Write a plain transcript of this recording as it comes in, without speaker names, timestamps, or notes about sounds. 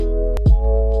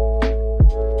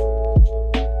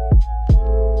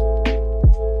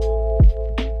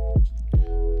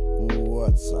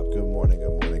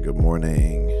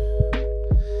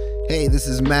This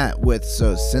is Matt with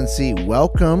So Cincy.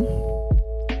 Welcome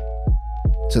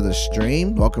to the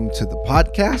stream. Welcome to the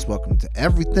podcast. Welcome to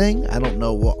everything. I don't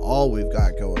know what all we've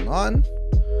got going on,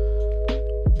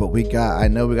 but I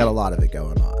know we got a lot of it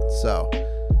going on. So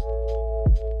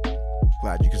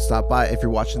glad you could stop by if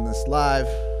you're watching this live.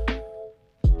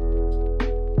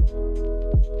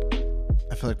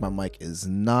 I feel like my mic is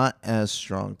not as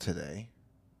strong today.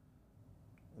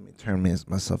 Let me turn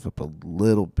myself up a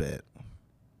little bit.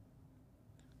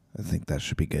 I think that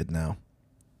should be good now.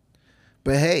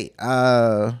 But hey,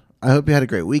 I hope you had a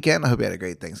great weekend. I hope you had a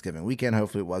great Thanksgiving weekend.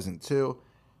 Hopefully it wasn't too.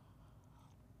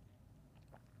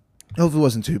 Hopefully it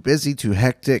wasn't too busy, too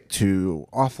hectic, too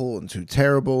awful, and too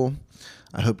terrible.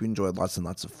 I hope you enjoyed lots and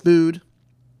lots of food.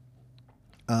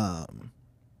 I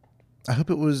hope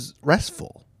it was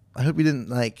restful. I hope you didn't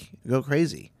go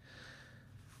crazy.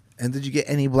 And did you get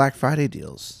any Black Friday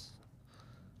deals?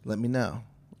 Let me know.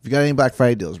 If you got any Black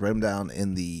Friday deals, write them down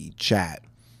in the chat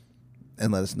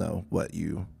and let us know what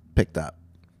you picked up.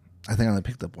 I think I only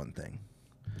picked up one thing.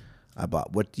 I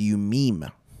bought What Do You Meme?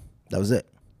 That was it.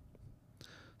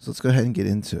 So let's go ahead and get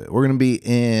into it. We're going to be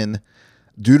in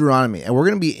Deuteronomy, and we're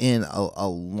going to be in this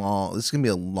is going to be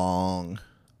a long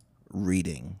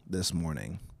reading this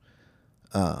morning,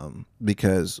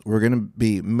 because we're going to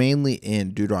be mainly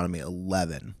in Deuteronomy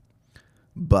 11.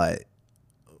 But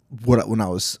when I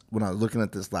was looking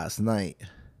at this last night,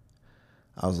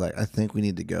 I was like, I think we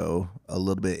need to go a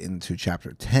little bit into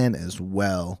chapter 10 as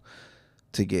well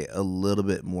to get a little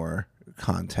bit more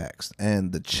context.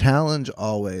 And the challenge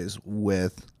always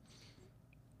with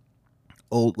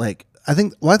I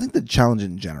think the challenge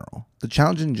in general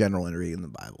in reading the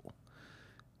Bible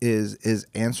is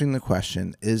answering the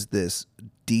question, is this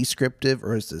descriptive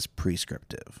or is this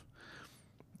prescriptive?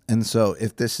 And so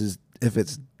if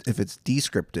it's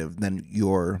descriptive, then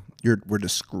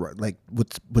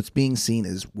what's being seen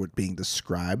is what being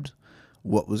described,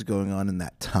 what was going on in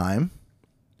that time.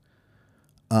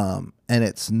 And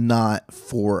it's not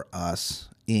for us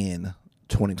in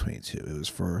 2022. It was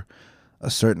for a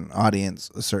certain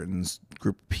audience, a certain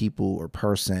group of people or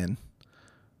person,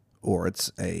 or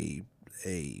it's the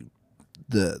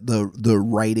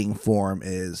writing form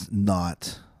is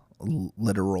not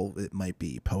literal. It might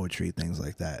be poetry, things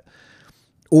like that.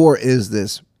 Or is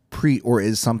this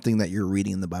is something that you're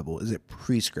reading in the Bible, is it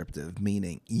prescriptive?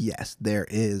 Meaning, yes, there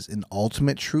is an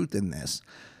ultimate truth in this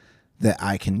that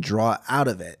I can draw out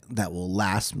of it that will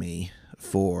last me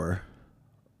for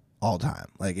all time.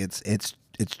 Like it's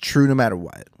true no matter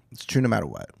what. It's true no matter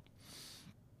what.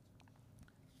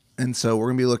 And so we're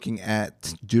going to be looking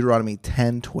at Deuteronomy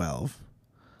 10:12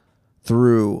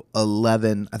 through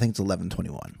 11. I think it's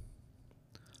 11:21.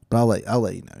 But I'll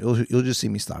let you know. You'll just see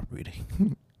me stop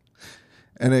reading.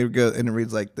 And it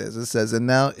reads like this. It says, "And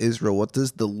now, Israel, what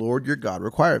does the Lord your God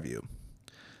require of you?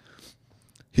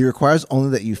 He requires only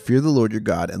that you fear the Lord your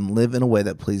God and live in a way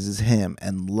that pleases him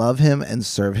and love him and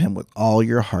serve him with all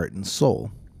your heart and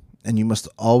soul. And you must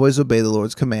always obey the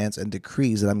Lord's commands and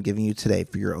decrees that I'm giving you today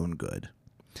for your own good.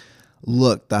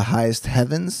 Look, the highest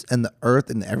heavens and the earth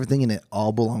and everything in it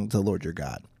all belong to the Lord your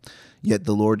God. Yet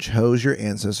the Lord chose your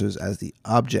ancestors as the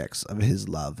objects of his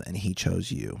love, and he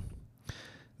chose you,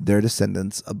 their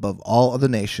descendants, above all other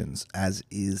nations, as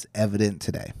is evident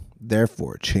today.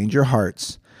 Therefore, change your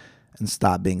hearts and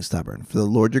stop being stubborn. For the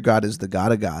Lord your God is the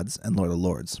God of gods and Lord of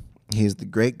lords. He is the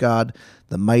great God,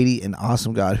 the mighty and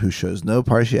awesome God who shows no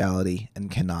partiality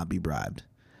and cannot be bribed.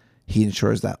 He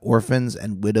ensures that orphans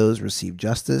and widows receive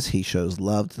justice. He shows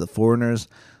love to the foreigners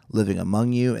living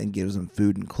among you and gives them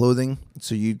food and clothing.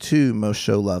 So you too must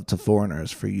show love to foreigners,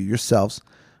 for you yourselves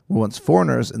were once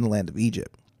foreigners in the land of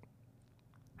Egypt.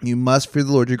 You must fear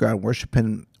the Lord your God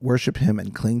and worship him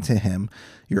and cling to him.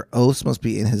 Your oaths must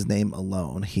be in his name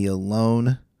alone. He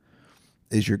alone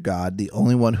is your God, the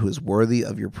only one who is worthy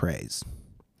of your praise.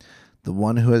 The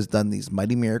one who has done these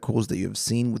mighty miracles that you have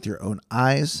seen with your own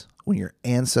eyes. When your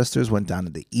ancestors went down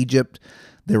into Egypt,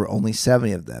 there were only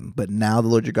 70 of them. But now the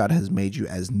Lord your God has made you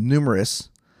as numerous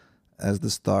as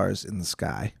the stars in the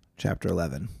sky." Chapter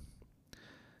 11.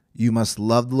 "You must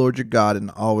love the Lord your God and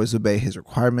always obey his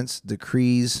requirements,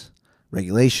 decrees,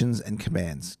 regulations, and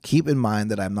commands. Keep in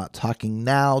mind that I'm not talking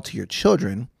now to your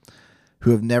children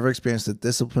who have never experienced the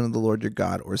discipline of the Lord your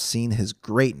God or seen his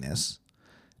greatness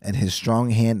and his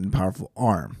strong hand and powerful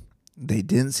arm. They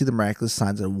didn't see the miraculous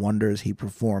signs and wonders he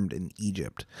performed in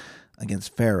Egypt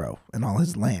against Pharaoh and all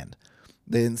his land.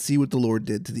 They didn't see what the Lord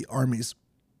did to the armies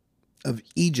of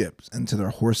Egypt and to their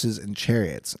horses and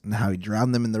chariots, and how he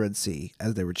drowned them in the Red Sea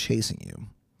as they were chasing you.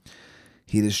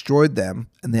 He destroyed them,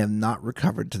 and they have not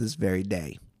recovered to this very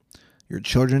day. Your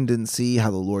children didn't see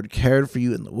how the Lord cared for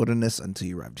you in the wilderness until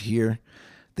you arrived here.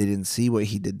 They didn't see what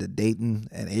he did to Dayton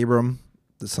and Abram,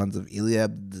 the sons of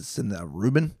Eliab, the descendant of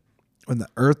Reuben, when the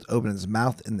earth opened its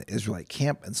mouth in the Israelite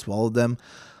camp and swallowed them,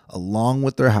 along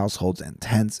with their households and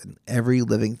tents and every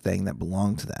living thing that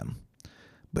belonged to them.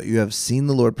 But you have seen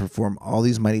the Lord perform all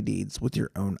these mighty deeds with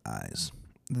your own eyes.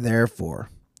 Therefore,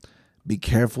 be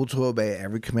careful to obey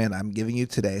every command I'm giving you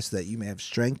today so that you may have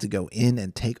strength to go in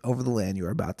and take over the land you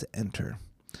are about to enter.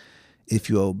 If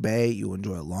you obey, you will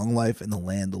enjoy a long life in the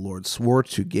land the Lord swore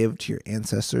to give to your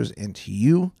ancestors and to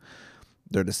you,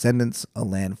 their descendants, a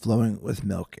land flowing with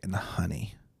milk and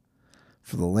honey.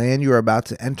 For the land you are about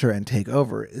to enter and take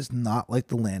over is not like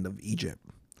the land of Egypt,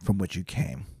 from which you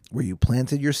came, where you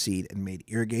planted your seed and made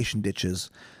irrigation ditches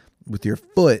with your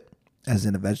foot as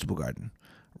in a vegetable garden.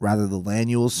 Rather, the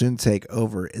land you will soon take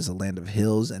over is a land of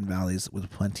hills and valleys with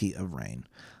plenty of rain,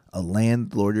 a land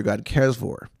the Lord your God cares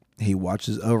for. He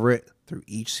watches over it through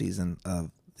each season of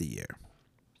the year.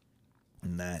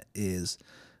 And that is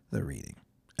the reading.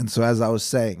 And so, as I was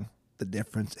saying, the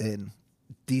difference in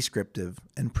descriptive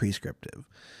and prescriptive.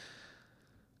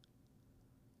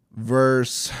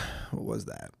 Verse, what was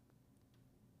that?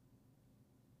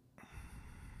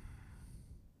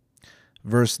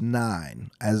 Verse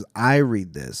 9, as I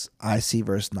read this, I see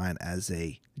verse 9 as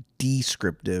a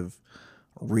descriptive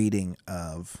reading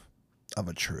of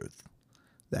a truth.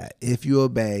 That if you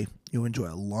obey, you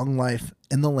enjoy a long life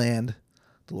in the land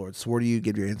the Lord swore to you,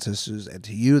 give your ancestors, and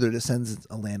to you, their descendants,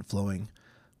 a land flowing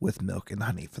with milk and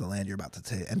honey. For the land you're about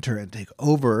to enter and take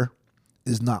over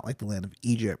is not like the land of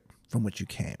Egypt from which you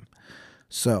came.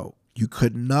 So you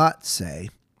could not say,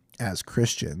 as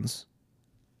Christians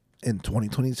in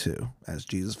 2022, as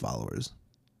Jesus followers,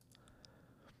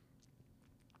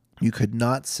 you could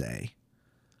not say,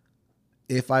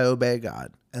 if I obey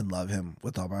God and love him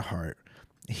with all my heart,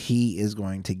 he is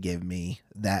going to give me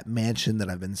that mansion that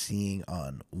I've been seeing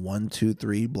on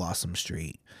 123 Blossom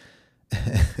Street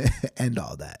and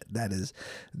all that. This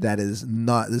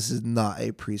is not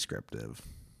a prescriptive,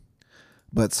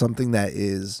 but something that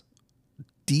is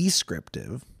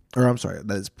descriptive, that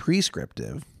is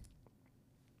prescriptive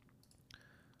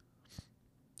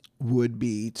would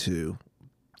be to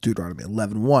Deuteronomy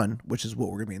 11:1, which is what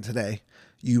we're going to be in today.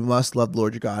 You must love the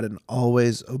Lord your God and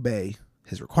always obey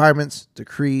his requirements,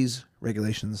 decrees,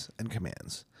 regulations, and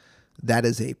commands. That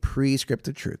is a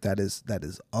prescriptive truth. That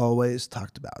is always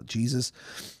talked about. Jesus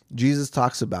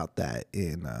talks about that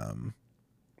in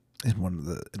one of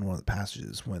the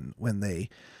passages when they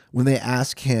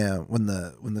ask him, when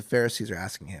the Pharisees are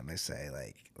asking him, they say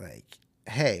like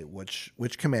hey,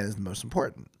 which command is the most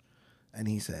important? And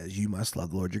he says, you must love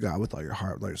the Lord your God with all your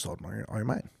heart, with all your soul, and all your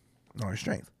mind, and all your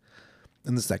strength.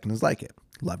 And the second is like it.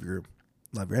 Love your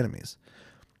enemies.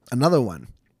 Another one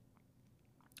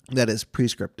that is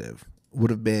prescriptive would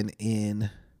have been in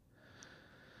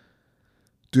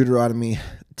Deuteronomy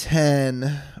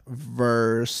 10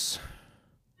 verse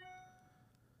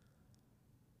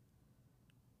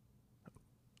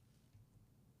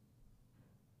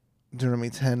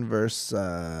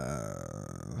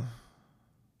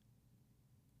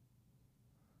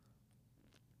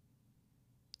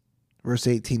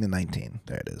 18 and 19.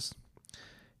 There it is.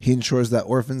 He ensures that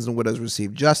orphans and widows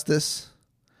receive justice.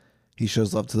 He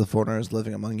shows love to the foreigners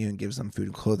living among you and gives them food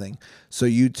and clothing. So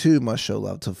you too must show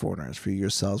love to foreigners, for you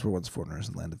yourselves were once foreigners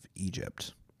in the land of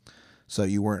Egypt. So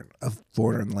you weren't a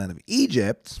foreigner in the land of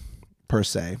Egypt, per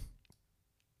se,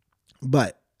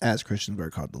 but as Christians, we're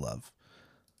called to love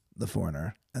the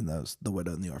foreigner and the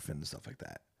widow and the orphan and stuff like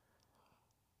that.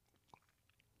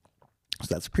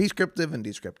 So that's prescriptive and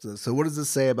descriptive. So what does this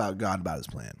say about God, about his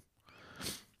plan?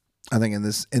 I think in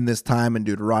this time in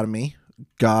Deuteronomy,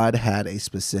 God had a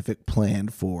specific plan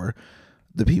for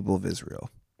the people of Israel.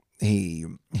 He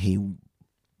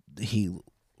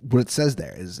what it says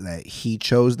there is that he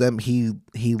chose them, he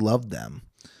loved them.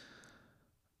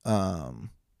 Where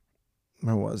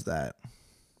was that?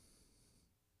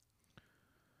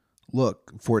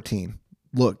 Look, 14.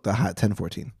 Look,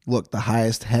 10:14. Look, the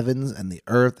highest heavens and the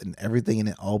earth and everything in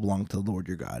it all belong to the Lord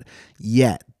your God.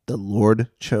 Yet the Lord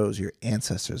chose your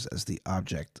ancestors as the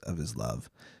object of his love,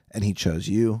 and he chose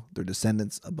you, their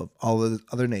descendants, above all of the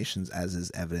other nations, as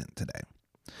is evident today.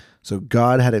 So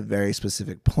God had a very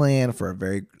specific plan for a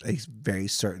very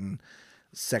certain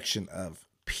section of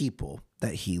people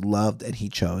that he loved, and he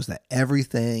chose that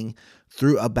everything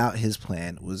about his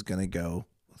plan was going to go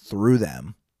through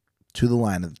them to the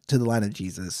line of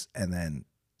Jesus, and then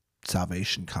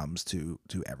salvation comes to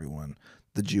everyone,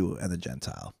 the Jew and the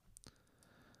Gentile.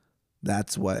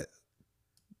 That's what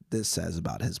this says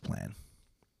about his plan.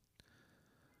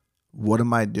 What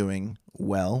am I doing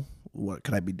well? What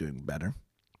could I be doing better?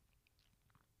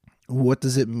 What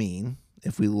does it mean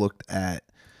if we looked at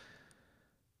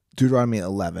Deuteronomy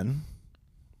 11?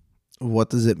 What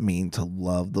does it mean to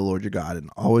love the Lord your God and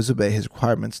always obey his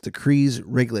requirements, decrees,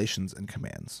 regulations, and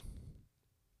commands?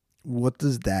 What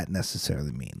does that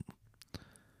necessarily mean?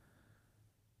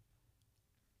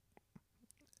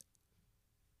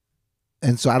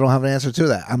 And so I don't have an answer to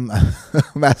that.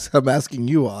 I'm asking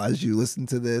you all as you listen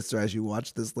to this or as you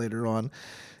watch this later on.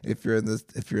 If you're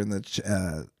if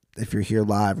you're here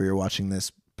live or you're watching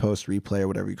this post replay or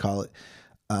whatever you call it,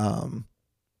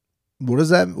 what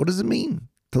does it mean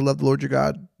to love the Lord your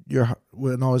God,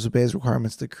 and always obey his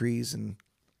requirements, decrees, and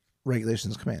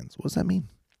regulations, commands? What does that mean?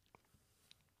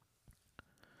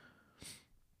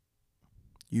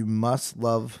 You must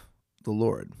love the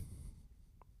Lord.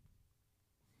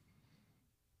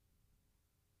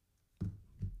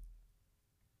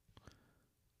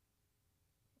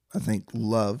 I think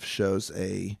love shows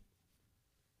a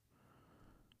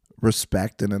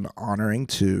respect and an honoring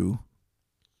to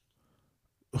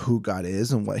who God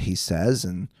is and what he says,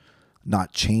 and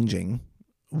not changing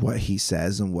what he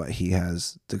says and what he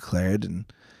has declared. And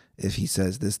if he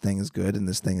says this thing is good and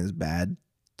this thing is bad,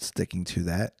 sticking to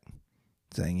that,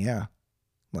 saying, yeah,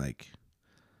 like,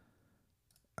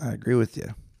 I agree with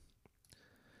you.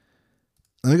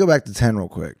 Let me go back to 10 real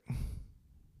quick,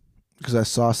 because I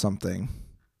saw something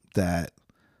that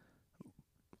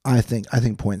I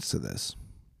think points to this.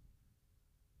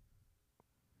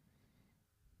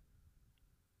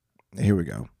 Here we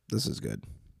go. This is good.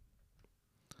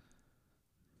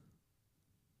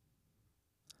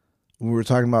 We were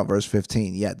talking about verse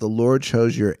 15. Yet the Lord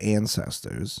chose your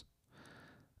ancestors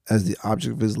as the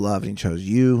object of his love, and he chose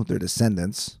you, their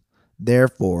descendants.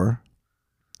 Therefore,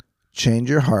 change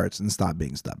your hearts and stop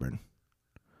being stubborn.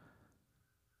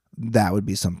 That would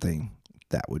be something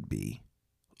that would be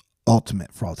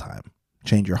ultimate for all time.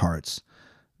 Change your hearts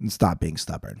and stop being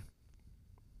stubborn.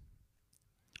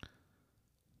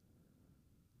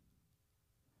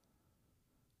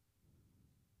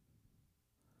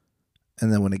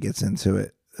 And then when it gets into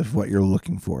it, of what you're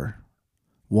looking for,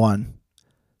 1,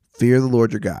 fear the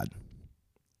Lord your God.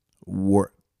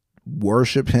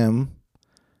 Worship him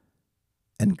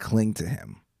and cling to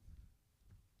him.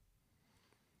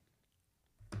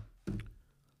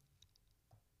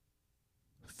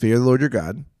 Fear the Lord your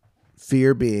God.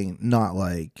 Fear being not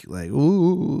like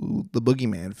ooh, the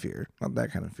boogeyman fear, not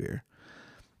that kind of fear.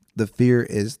 The fear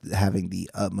is having the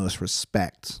utmost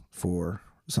respect for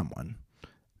someone.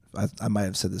 I might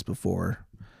have said this before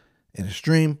in a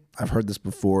stream. I've heard this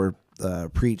before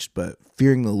preached, but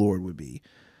fearing the Lord would be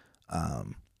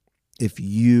if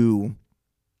you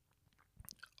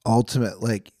ultimate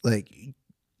like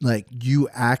you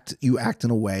act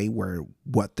in a way where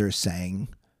what they're saying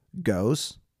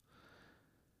goes,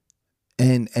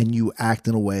 and you act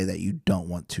in a way that you don't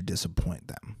want to disappoint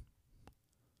them.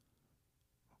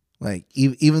 Like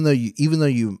even though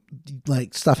you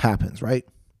like, stuff happens, right?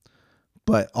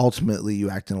 But ultimately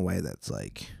you act in a way that's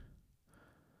like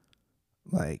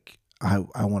I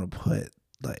want to put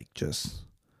like just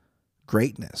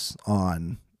greatness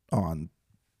on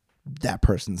that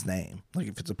person's name. Like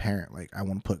if it's a parent, like I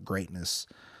want to put greatness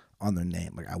on their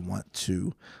name. Like I want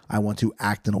to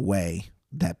act in a way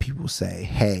that people say,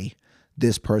 hey,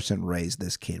 this person raised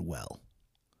this kid well.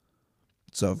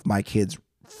 So if my kids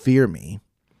fear me,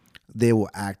 they will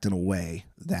act in a way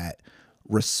that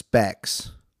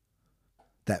respects,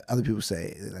 that other people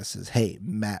say, that says, hey,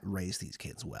 Matt raised these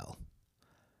kids well.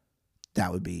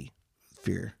 That would be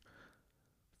fear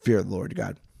of the Lord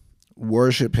God.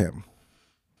 Worship him.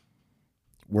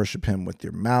 Worship him with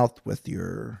your mouth, with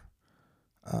your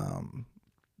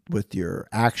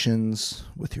actions,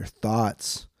 with your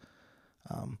thoughts.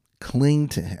 Cling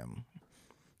to him.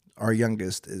 Our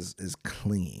youngest is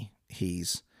clingy.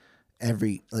 He's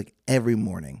every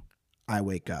morning I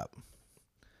wake up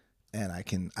and I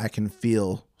can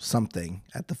feel something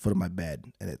at the foot of my bed,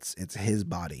 and it's his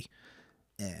body,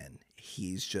 and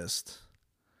he's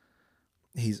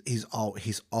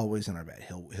always in our bed.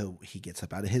 He gets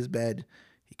up out of his bed,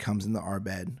 he comes into our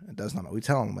bed and does not. We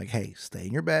tell him like, hey, stay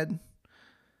in your bed,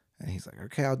 and he's like,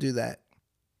 okay, I'll do that.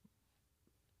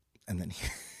 And then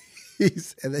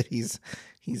he's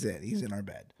in our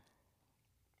bed.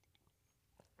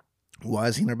 Why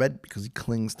is he in our bed? Because he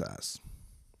clings to us.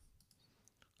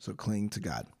 So cling to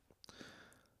God.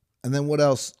 And then what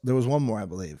else? There was one more, I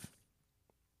believe.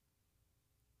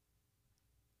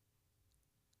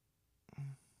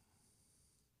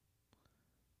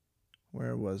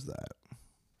 Where was that?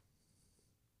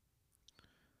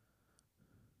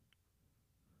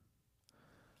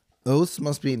 Oaths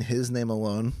must be in his name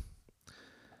alone.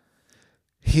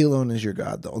 He alone is your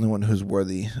God, the only one who's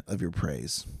worthy of your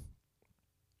praise.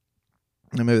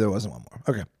 And maybe there wasn't one more.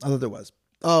 Okay, I thought there was.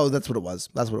 Oh, that's what it was.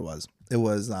 It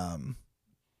was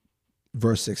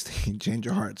verse 16. Change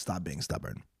your heart, stop being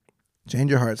stubborn.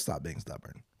 Change your heart, stop being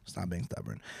stubborn. Stop being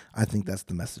stubborn. I think that's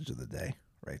the message of the day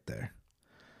right there.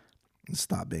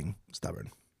 Stop being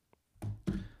stubborn.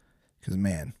 Because,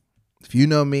 man, if you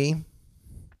know me,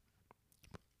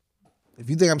 if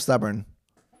you think I'm stubborn,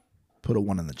 put a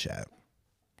 1 in the chat.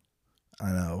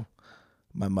 I know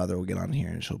my mother will get on here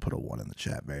and she'll put a 1 in the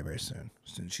chat very, very soon.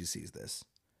 As soon as she sees this.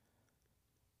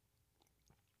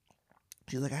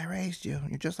 She's like, I raised you.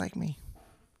 You're just like me.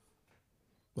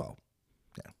 Well,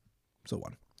 yeah. So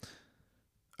 1.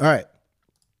 All right.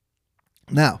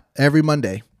 Now, every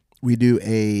Monday, we do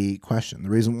a question. The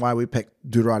reason why we picked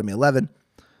Deuteronomy 11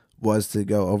 was to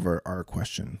go over our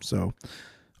question. So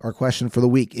our question for the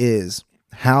week is,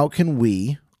 how can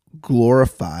we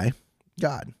glorify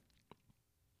God?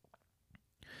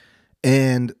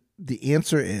 And the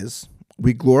answer is,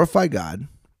 we glorify God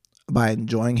by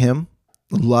enjoying him,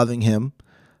 loving him,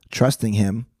 trusting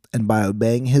him, and by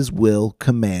obeying his will,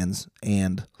 commands,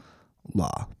 and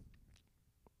law.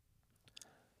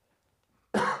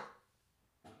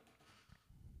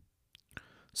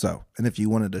 So, and if you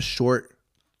wanted a short,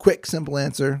 quick, simple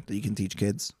answer that you can teach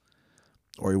kids,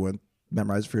 or you want to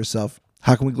memorize for yourself,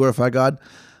 how can we glorify God?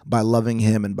 By loving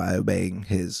him and by obeying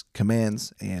his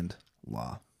commands and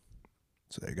law.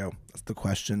 So there you go. That's the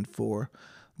question for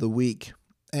the week.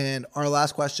 And our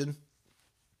last question,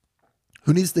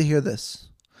 who needs to hear this?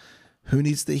 Who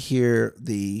needs to hear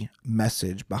the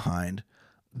message behind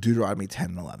Deuteronomy 10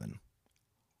 and 11?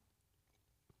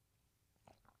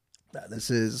 This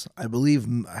is, I believe,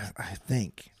 I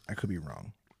think, I could be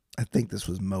wrong. I think this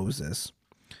was Moses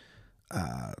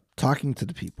talking to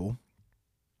the people.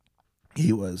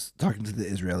 He was talking to the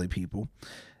Israeli people,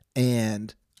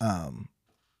 and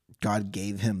God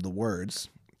gave him the words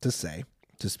to say,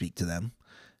 to speak to them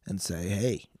and say,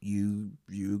 hey, you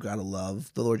got to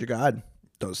love the Lord your God.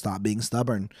 Don't stop being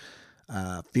stubborn.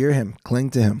 Fear him, cling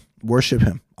to him, worship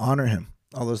him, honor him,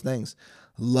 all those things.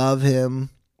 Love him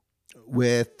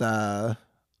with love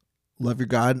your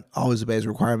God, always obey his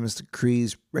requirements,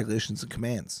 decrees, regulations, and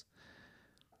commands.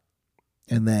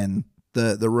 And then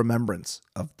the remembrance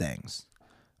of things.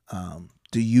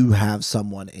 Do you have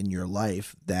someone in your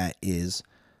life that is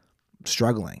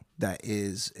struggling, that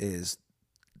is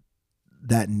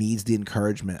that needs the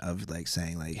encouragement of like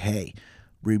saying like, hey,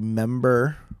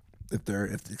 remember,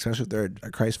 especially if they're a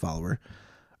Christ follower,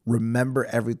 remember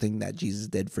everything that Jesus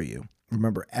did for you.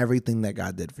 Remember everything that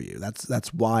God did for you.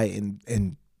 That's why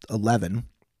in 11,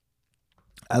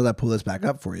 as I pull this back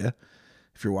up for you,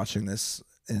 if you're watching this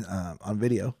on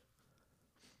video,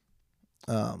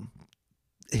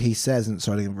 he says, and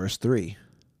starting in verse 3,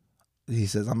 he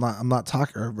says, I'm not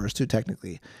talking, or verse 2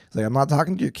 technically, he's like, I'm not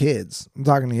talking to your kids, I'm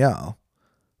talking to y'all.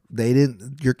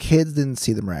 Your kids didn't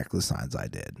see the miraculous signs I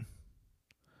did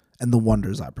and the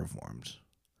wonders I performed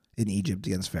in Egypt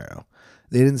against Pharaoh.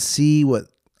 They didn't see what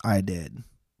I did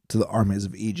to the armies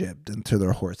of Egypt and to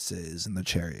their horses and the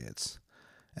chariots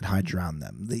and how I drowned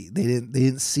them. They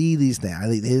didn't see these things.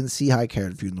 They didn't see how I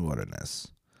cared for you in the wilderness.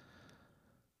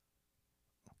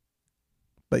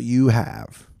 But you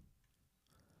have.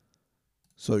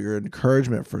 So your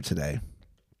encouragement for today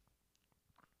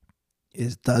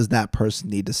is, does that person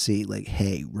need to see like,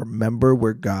 hey, remember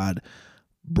where God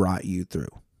brought you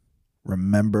through.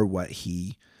 Remember what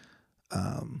he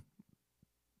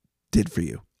did for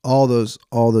you. All those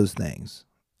things.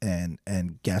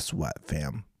 And guess what,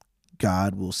 fam?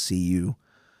 God will see you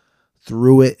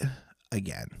through it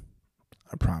again.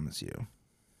 I promise you.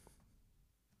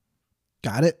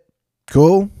 Got it?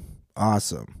 Cool?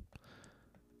 Awesome.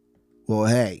 Well,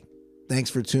 hey, thanks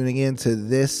for tuning in to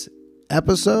this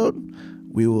episode.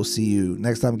 We will see you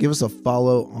next time. Give us a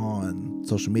follow on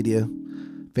social media,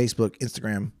 Facebook,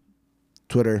 Instagram,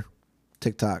 Twitter,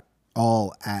 TikTok,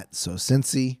 all at So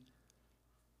Cincy.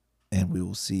 And we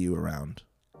will see you around.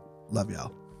 Love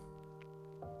y'all.